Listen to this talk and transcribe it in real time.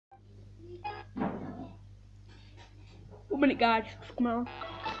minute, guys. Come on.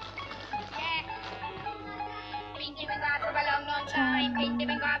 Been doing that for a long, long time. Been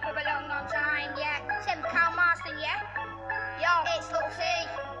doing that for a long, long time. Yeah. 7th Cal Marston, yeah. Yo, it's Little T.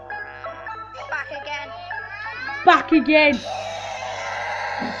 Back again. Back again.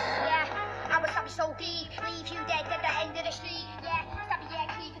 Yeah. I was stabby so deep. Leave you dead at the end of the street. Yeah. Stabby, yeah,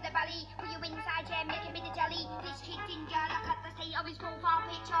 creep in the valley. Put you inside, yeah, make a bit of jelly. This kid ginger, look at the state of his profile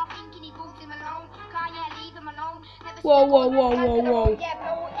picture. Thinking he moves him alone. Can't, yeah, leave him alone. Never Whoa, whoa, whoa, whoa, whoa. Yeah,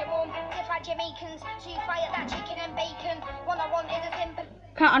 blow up your room. Different Jamaicans. So you fire that chicken and bacon. One I want is a simple.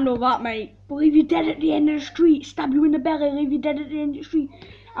 Can't handle that, mate. But leave you dead at the end of the street. Stab you in the belly, leave you dead at the end of the street.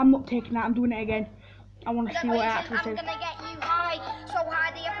 I'm not taking that, I'm doing it again. I want to see what it actually says. I'm gonna get you high, so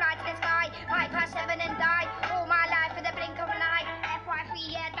high that you fly to the sky. 7 and die, all my life for the blink of an eye. FY3,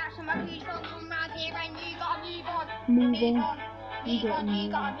 yeah, that's when my views don't come round here and you gotta move on. Move on. You gotta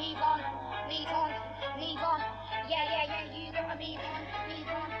move on. Move on. Yeah, yeah, yeah, you gotta move on. Move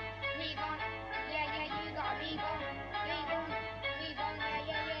on. Yeah, yeah, you gotta move on. Move on.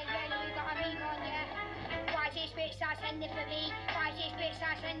 Yeah, yeah, you gotta move on, yeah. Why is this bitch start sending for me?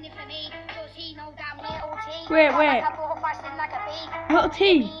 Does he know damn Little T? Wait. Like a butterfly, like a bee. Little T.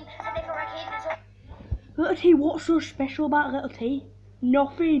 And if we're a kid, it's Little T, what's so special about Little T?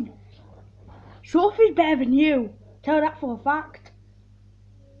 Nothing. Sophie's better than you. Tell her that for a fact.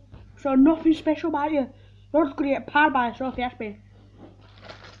 So nothing special about you. You're just gonna get panned by Sophie Ashby.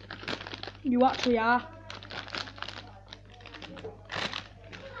 You actually are.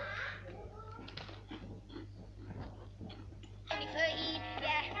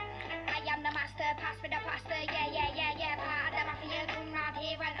 pass with the plaster, yeah, part of the mafia, come round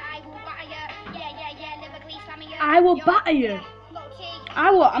here and I will batter you, yeah, lyrically slammy you. I will batter you.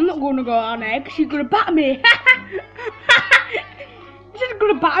 I'm not gonna go on there because you're gonna batter me. You're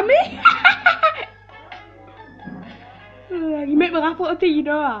gonna batter me? You make me laugh Little T, you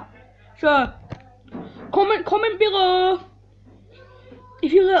know that. So, comment below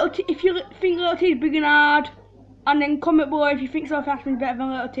if you think Little T is big and hard. And then comment below if you think Sophie Ashby is better than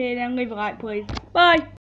Little T, then leave a like please. Bye!